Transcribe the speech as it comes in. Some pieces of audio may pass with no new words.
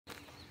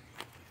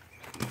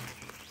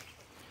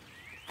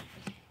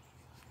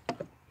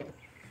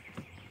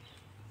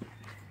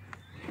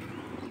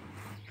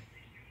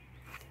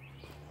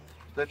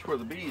that's where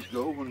the bees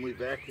go when we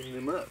vacuum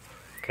them up.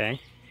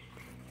 Okay.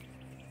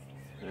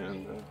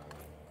 And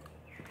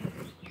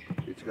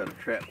it's got a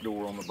trap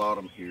door on the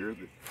bottom here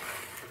that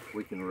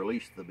we can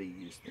release the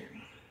bees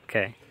then.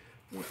 Okay.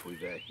 Once we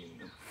vacuum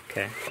them.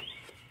 Okay.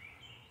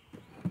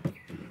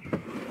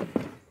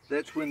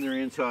 That's when they're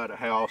inside a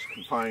house,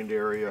 confined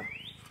area,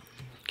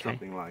 Okay.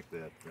 something like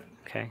that. Then.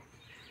 Okay.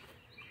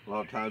 A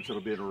lot of times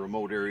it'll be in a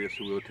remote area,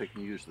 so we'll take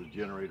and use the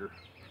generator.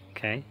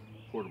 Okay.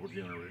 Portable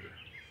generator.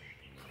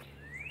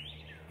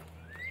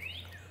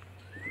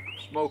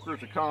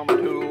 Smoker's a common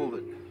tool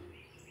that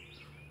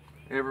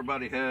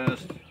everybody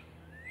has.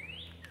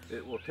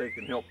 It will take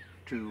and help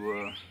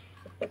to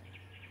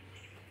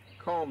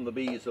calm the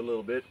bees a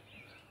little bit,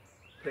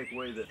 take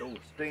away that old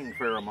sting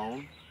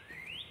pheromone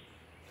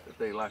that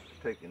they like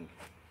to take and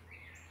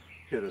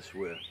hit us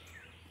with.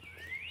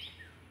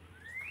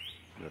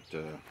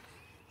 But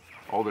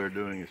all they're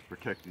doing is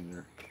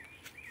protecting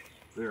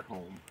their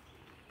home.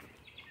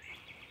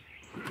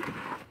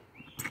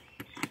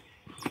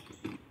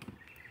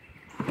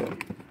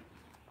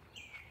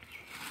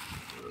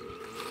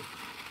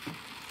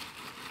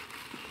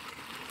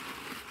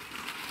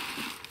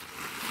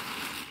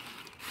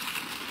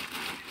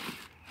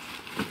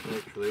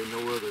 Actually,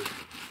 no other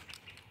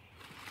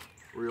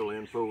real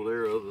info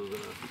there other than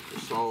a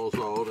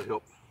sawzall to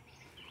help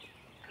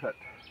cut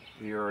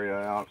the area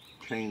out,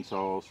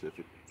 chainsaws if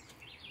it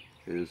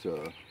is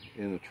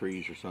in the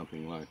trees or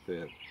something like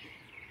that.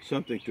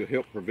 Something to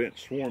help prevent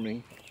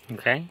swarming.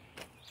 Okay.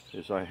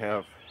 Is I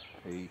have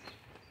a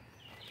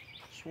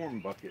swarm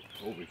bucket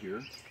over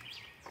here.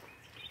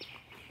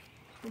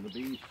 When the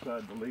bees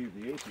decide to leave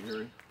the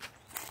apiary,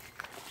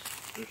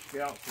 their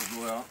scouts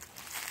will go out,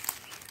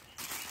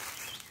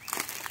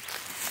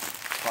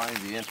 find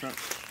the entrance.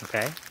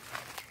 Okay.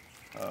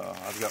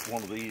 I've got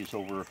one of these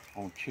over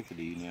on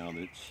Chickadee now.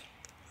 That's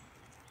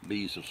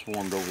bees have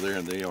swarmed over there,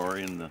 and they are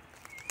in the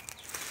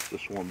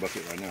swarm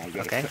bucket right now. I've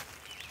got to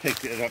take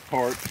that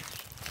apart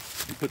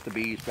and put the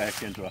bees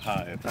back into a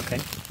hive. Okay.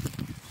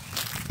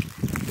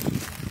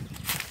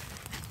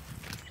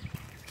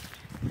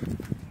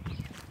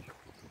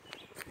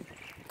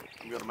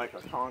 I'm going to make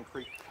a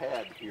concrete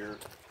pad here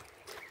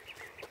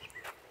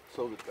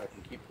so that I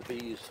can keep the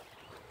bees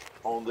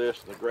on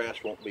this, and the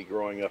grass won't be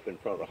growing up in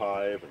front of the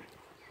hive,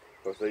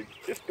 because they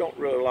just don't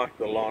really like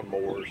the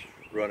lawnmowers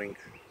running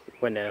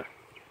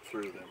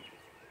through them.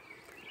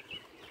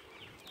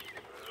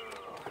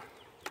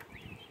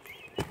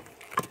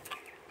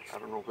 I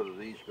don't know whether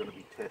these are going to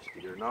be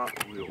tested or not.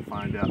 We'll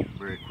find out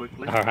very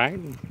quickly. All right.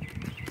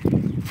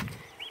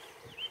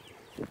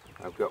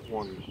 I've got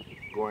one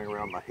going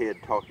around my head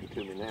talking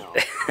to me now.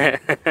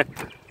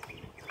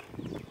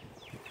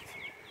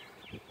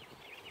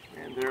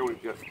 And there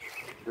we've got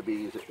the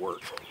bees at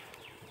work.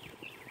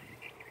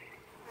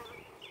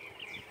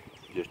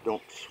 Just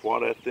don't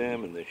swat at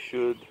them, and they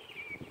should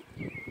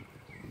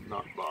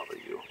not bother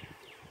you.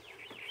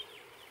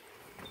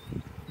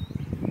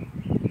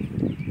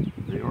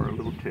 They are a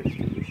little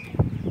testy this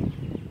one.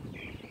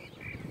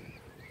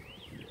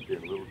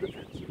 Being a little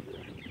defensive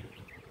there.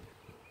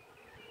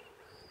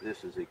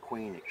 This is a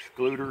queen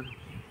excluder.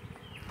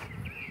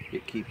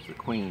 It keeps the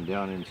queen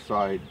down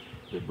inside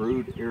the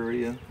brood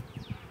area.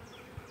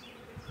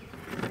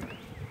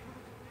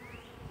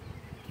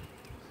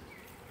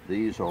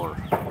 These are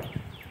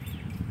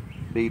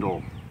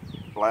beetle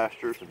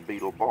blasters and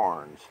beetle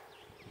barns.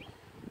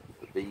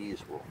 The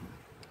bees will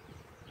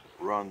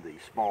run the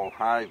small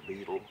hive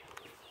beetle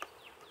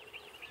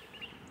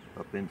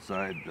up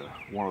inside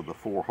one of the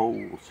 4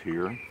 holes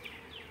here.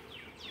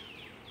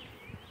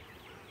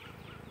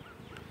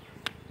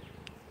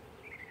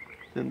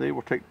 Then they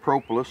will take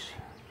propolis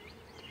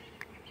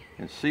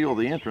and seal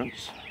the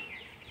entrance.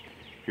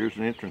 Here's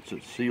an entrance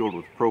that's sealed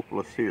with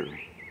propolis here.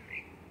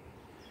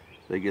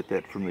 They get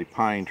that from the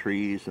pine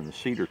trees and the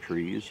cedar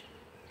trees,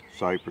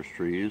 cypress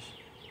trees.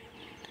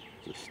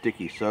 It's a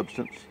sticky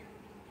substance.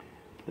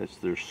 That's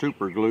their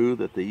super glue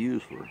that they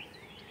use for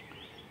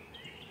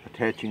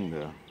attaching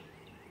the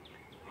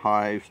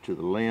hives to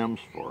the limbs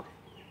for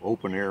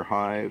open air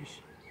hives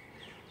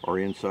or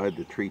inside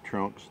the tree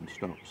trunks and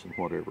stumps and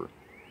whatever.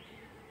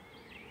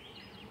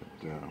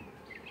 But,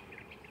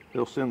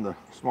 they'll send the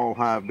small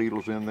hive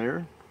beetles in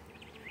there,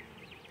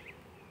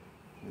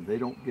 and they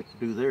don't get to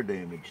do their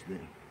damage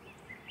then.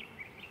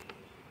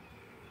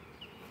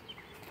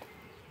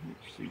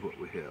 Let's see what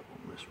we have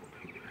on this one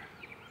here.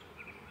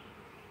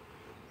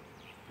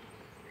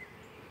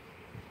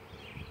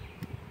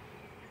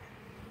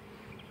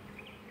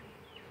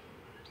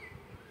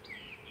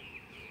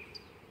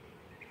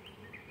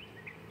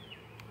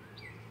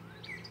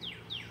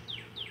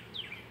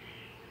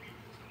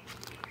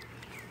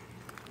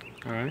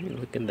 All right,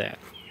 look at that.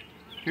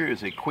 Here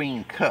is a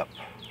queen cup.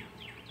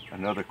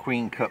 Another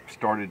queen cup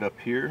started up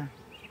here.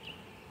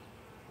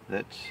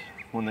 That's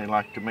when they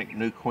like to make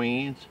new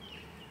queens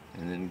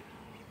and then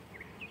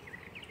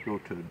go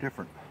to a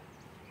different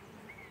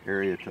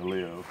area to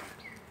live.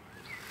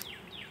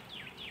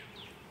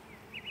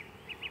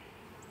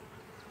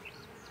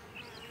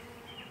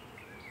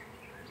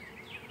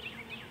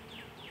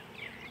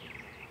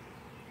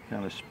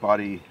 Kind of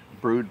spotty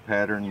brood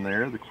pattern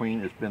there. The queen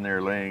has been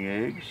there laying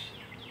eggs.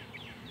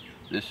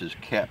 This is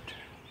capped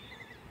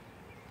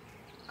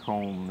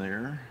comb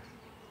there.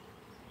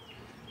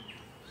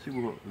 See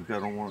what we've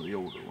got on one of the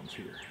older ones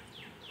here.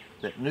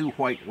 That new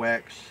white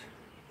wax,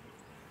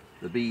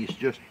 the bees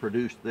just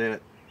produced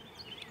that.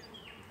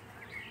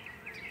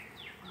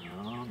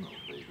 Oh no,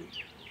 baby.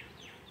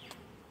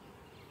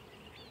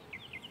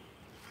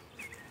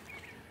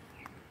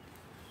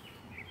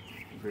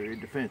 Very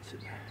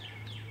defensive.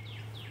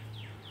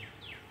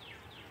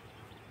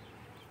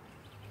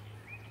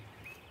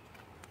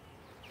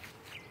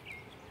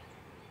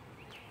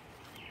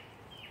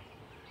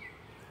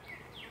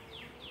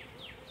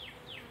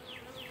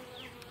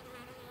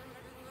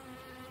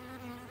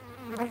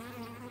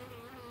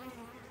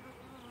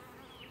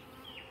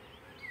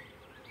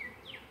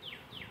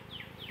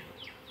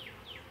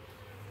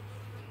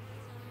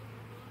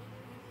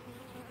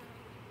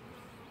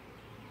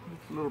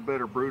 A little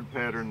better brood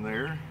pattern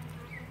there.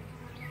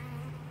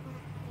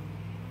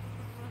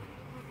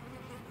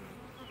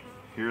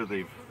 Here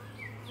they've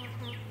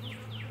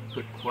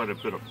put quite a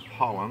bit of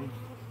pollen.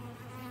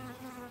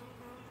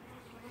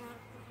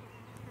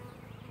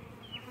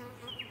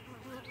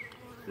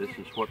 This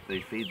is what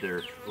they feed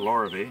their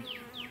larvae,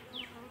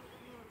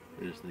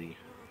 is the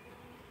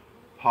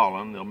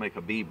pollen. They'll make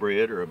a bee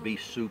bread or a bee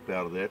soup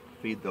out of that,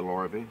 feed the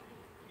larvae.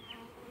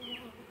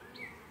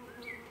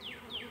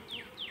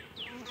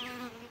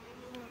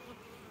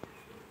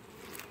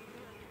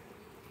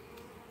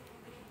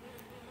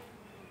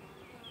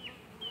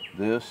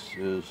 This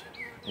is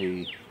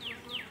a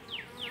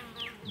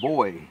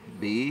boy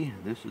bee.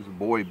 This is a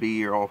boy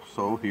bee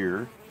also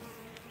here.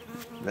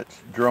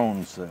 That's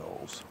drone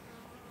cells.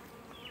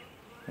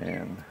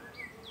 And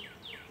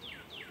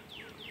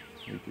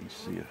you can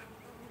see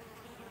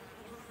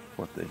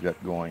what they've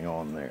got going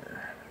on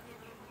there.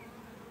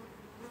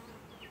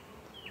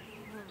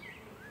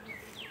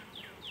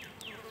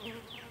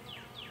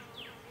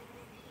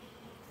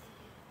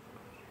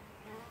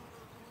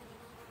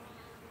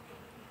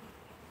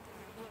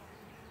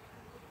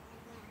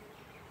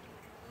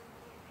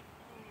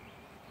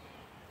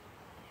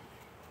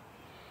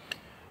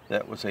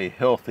 That was a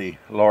healthy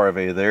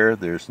larvae there.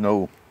 There's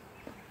no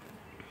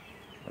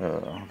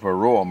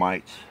varroa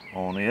mites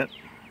on it.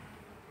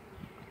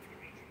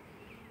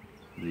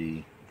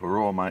 The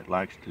varroa mite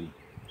likes to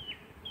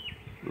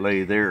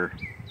lay their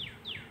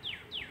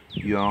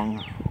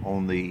young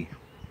on the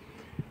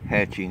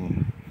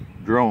hatching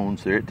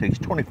drones there. It takes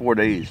 24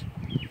 days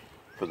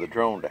for the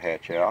drone to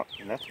hatch out,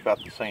 and that's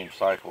about the same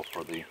cycle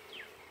for the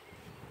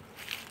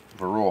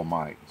varroa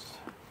mites.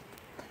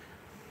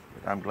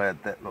 But I'm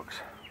glad that looks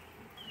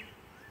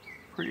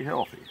pretty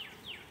healthy.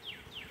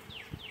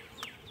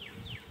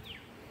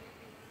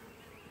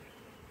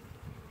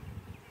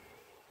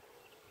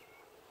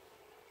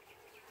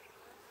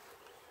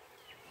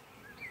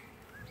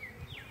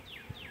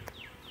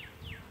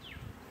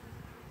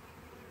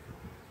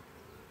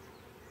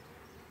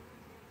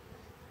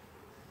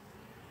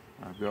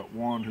 I've got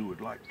one who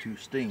would like to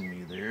sting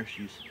me there.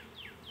 She's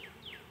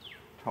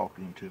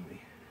talking to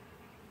me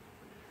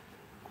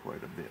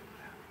quite a bit.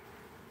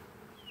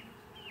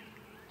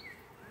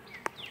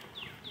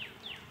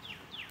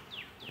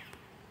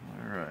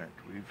 Alright,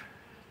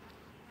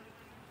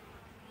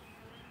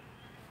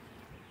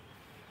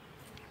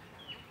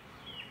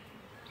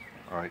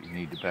 Alright, you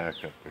need to back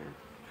up there.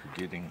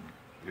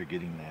 You're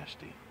getting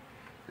nasty.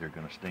 They're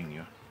gonna sting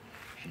you.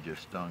 She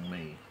just stung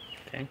me.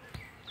 Okay.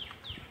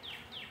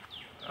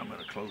 I'm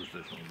gonna close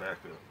this one back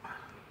up.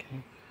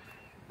 Okay.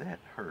 That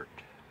hurt.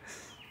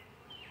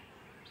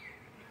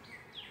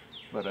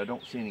 But I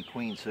don't see any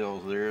queen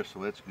cells there, so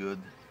that's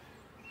good.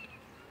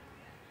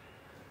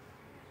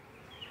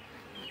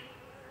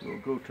 We'll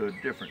go to a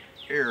different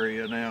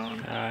area now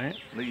and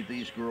leave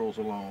these girls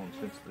alone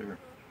since they're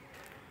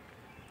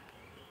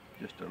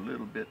just a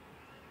little bit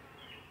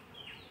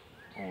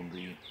on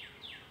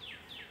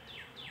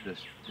this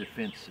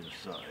defensive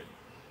side.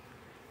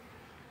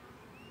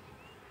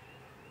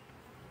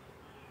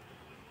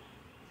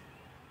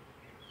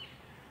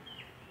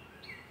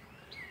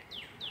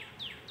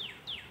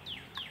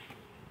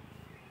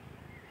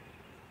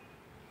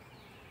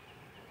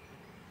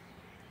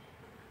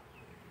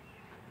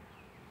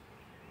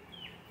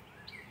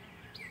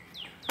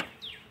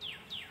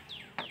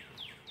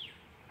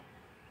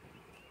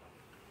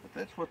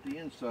 That's what the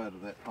inside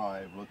of that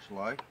hive looks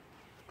like.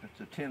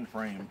 It's a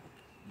 10-frame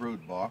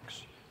brood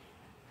box.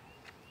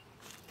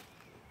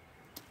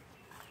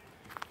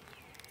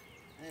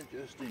 And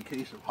just in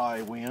case of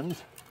high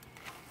winds,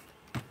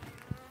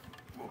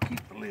 we'll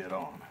keep the lid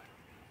on.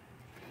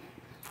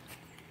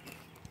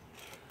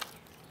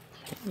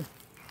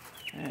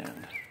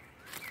 And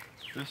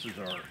this is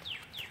our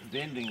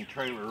vending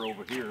trailer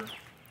over here.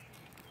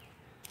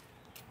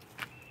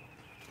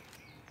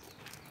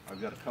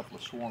 I've got a couple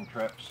of swarm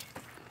traps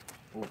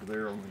over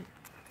there on the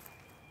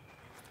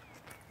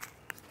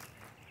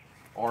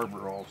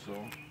arbor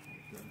also.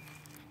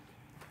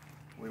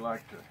 We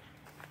like to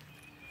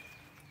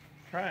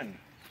try and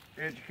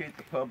educate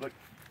the public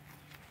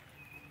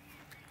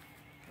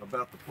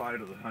about the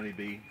plight of the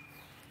honeybee.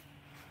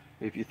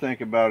 If you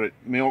think about it,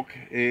 milk,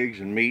 eggs,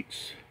 and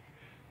meats,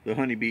 the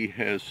honeybee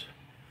has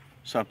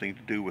something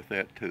to do with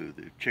that too.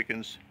 The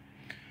chickens,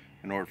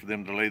 in order for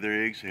them to lay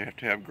their eggs, they have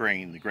to have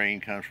grain. The grain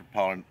comes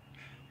from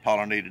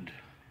pollinated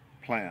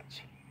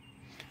plants.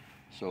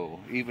 So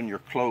even your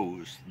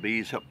clothes, the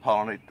bees help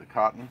pollinate the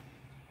cotton.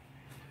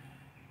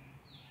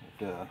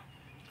 But,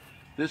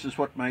 this is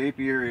what my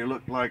apiary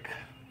looked like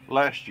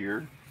last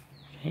year.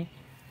 Okay.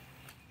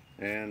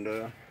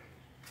 And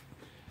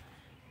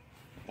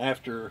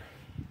after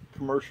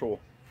commercial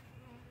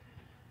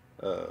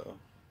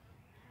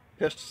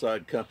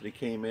pesticide company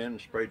came in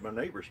and sprayed my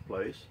neighbor's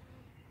place,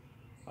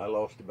 I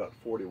lost about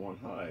 41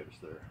 hives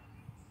there.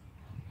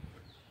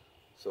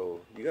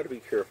 So you got to be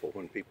careful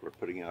when people are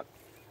putting out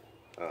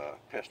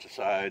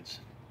pesticides,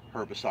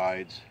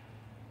 herbicides.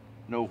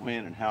 Know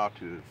when and how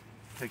to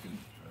take and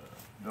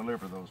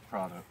deliver those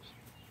products.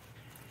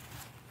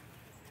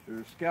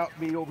 There's a scout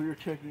bee over here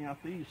checking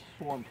out these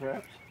swarm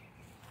traps.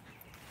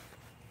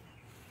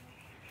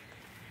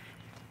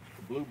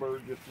 The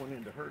bluebird just went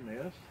into her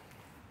nest.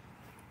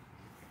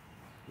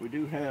 We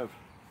do have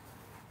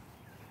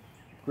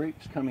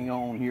grapes coming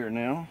on here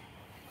now.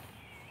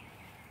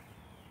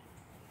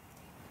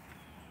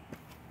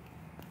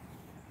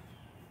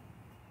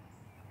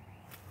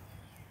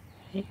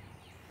 Okay.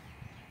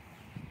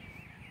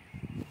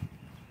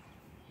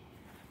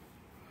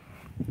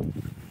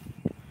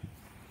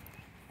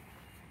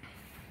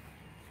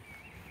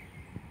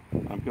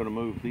 I'm going to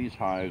move these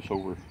hives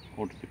over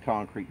onto the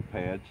concrete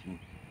pads, and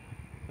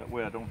that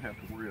way I don't have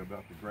to worry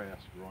about the grass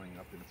growing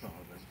up in front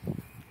of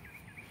them.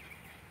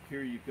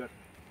 Here you've got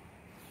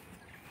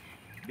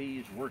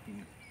bees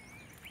working,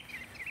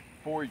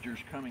 foragers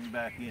coming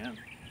back in.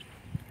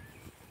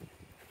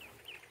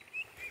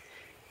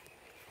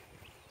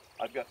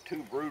 I've got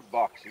 2 brood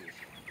boxes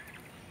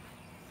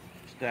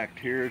stacked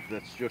here.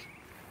 That's just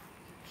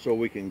so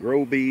we can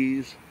grow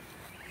bees.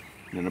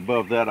 And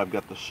above that I've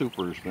got the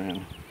supers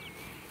then.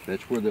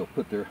 That's where they'll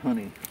put their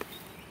honey.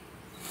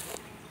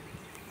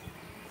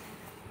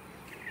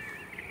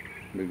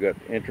 We've got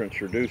entrance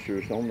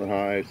reducers on the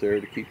hives there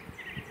to keep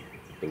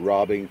the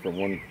robbing from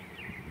one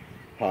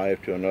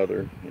hive to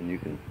another. And you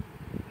can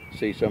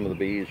see some of the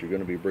bees are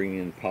going to be bringing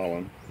in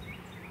pollen.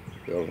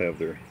 They'll have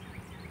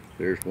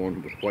there's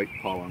one with white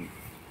pollen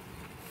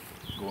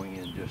going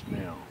in just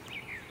now.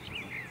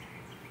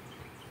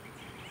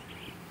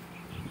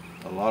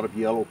 A lot of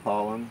yellow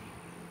pollen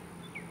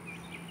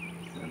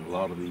and a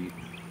lot of the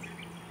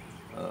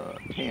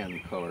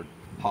tan colored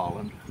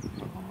pollen.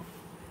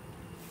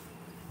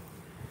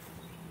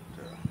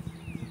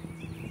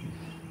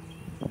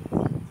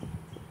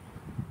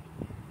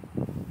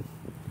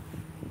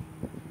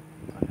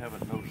 I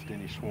haven't noticed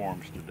any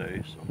swarms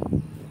today,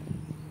 so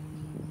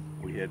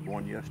we had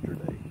one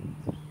yesterday.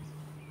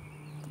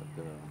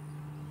 But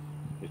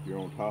if you're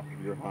on top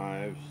of your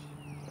hives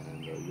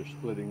and you're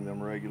splitting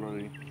them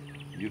regularly,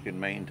 you can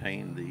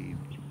maintain the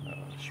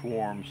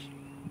swarms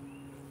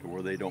to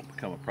where they don't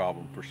become a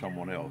problem for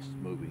someone else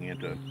moving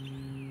into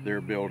their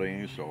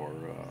buildings or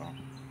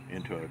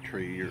into a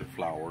tree or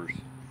flowers.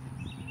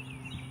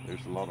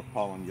 There's a lot of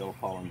pollen, yellow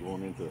pollen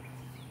going into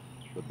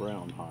the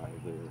brown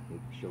hive there.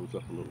 It shows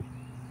up a little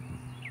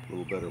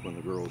better when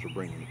the girls are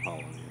bringing the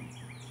pollen in.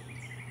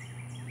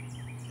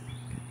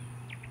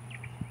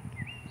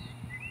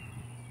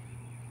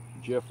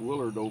 Jeff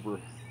Willard over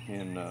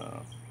in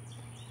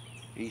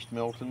East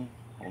Milton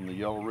on the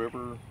Yellow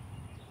River,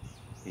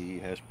 he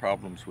has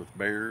problems with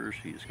bears.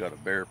 He's got a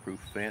bear-proof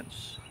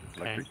fence,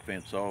 electric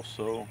fence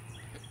also.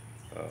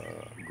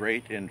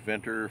 Great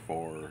inventor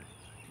for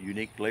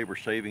unique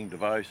labor-saving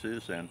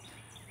devices and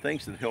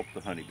things that help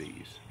the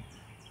honeybees.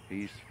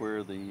 He's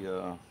where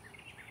the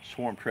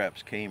swarm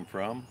traps came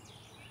from,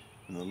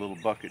 in the little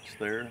buckets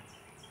there.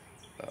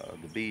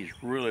 The bees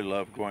really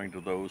love going to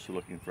those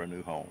looking for a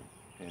new home,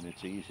 and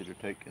it's easy to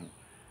take and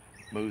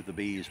move the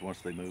bees once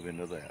they move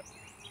into that.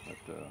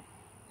 But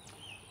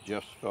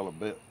Jeff's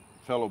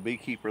fellow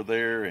beekeeper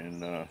there,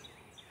 and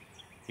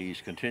he's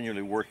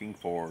continually working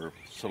for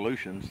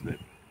solutions that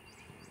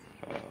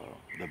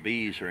the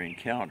bees are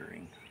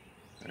encountering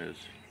as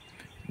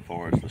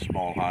far as the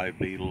small hive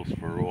beetles,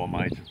 varroa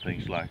mites, and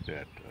things like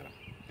that.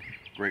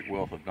 Great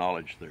wealth of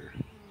knowledge there.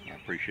 I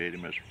appreciate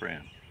him as a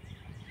friend.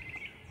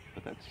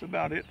 But that's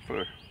about it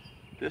for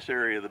this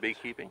area of the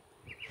beekeeping.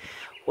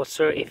 Well,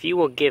 sir, if you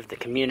will give the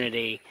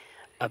community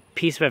a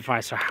piece of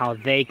advice on how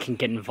they can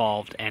get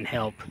involved and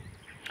help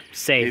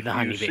save the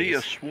honeybees. If you see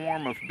a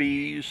swarm of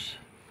bees,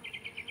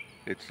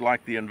 it's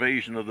like the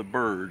invasion of the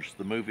birds,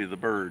 the movie The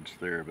Birds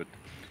there, but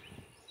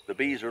the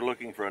bees are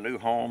looking for a new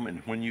home,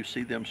 and when you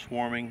see them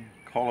swarming,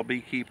 call a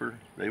beekeeper.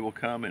 They will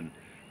come and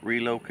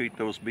relocate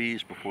those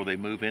bees before they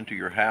move into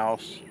your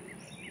house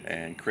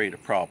and create a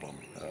problem.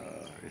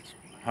 It's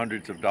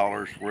hundreds of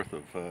dollars worth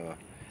of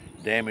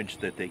damage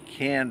that they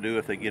can do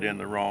if they get in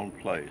the wrong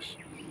place.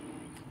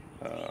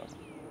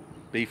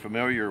 Be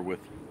familiar with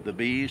the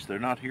bees. They're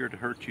not here to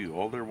hurt you.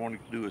 All they're wanting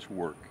to do is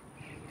work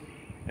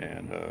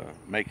and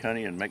make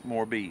honey and make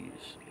more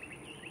bees.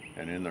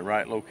 And in the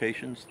right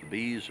locations, the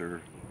bees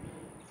are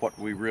what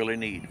we really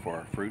need for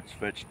our fruits,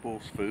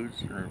 vegetables,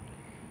 foods, or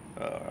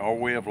our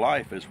way of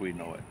life as we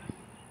know it.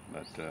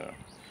 But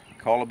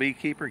call a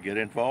beekeeper, get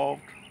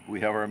involved. We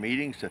have our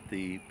meetings at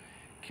the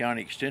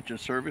County Extension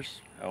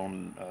Service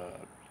on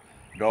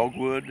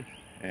Dogwood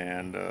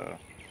and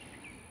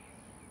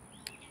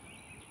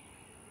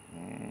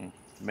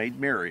Maid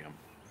Miriam.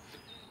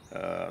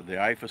 The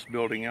IFAS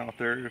building out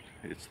there,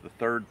 it's the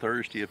third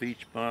Thursday of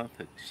each month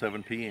at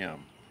 7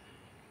 p.m.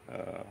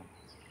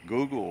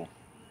 Google,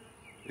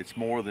 it's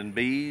more than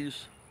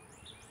bees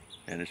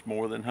and it's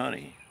more than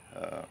honey.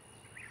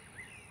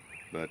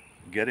 But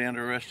get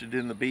interested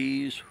in the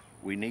bees.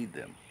 We need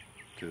them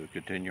to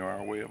continue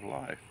our way of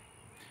life.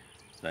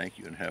 Thank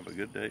you and have a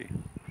good day.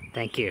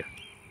 Thank you.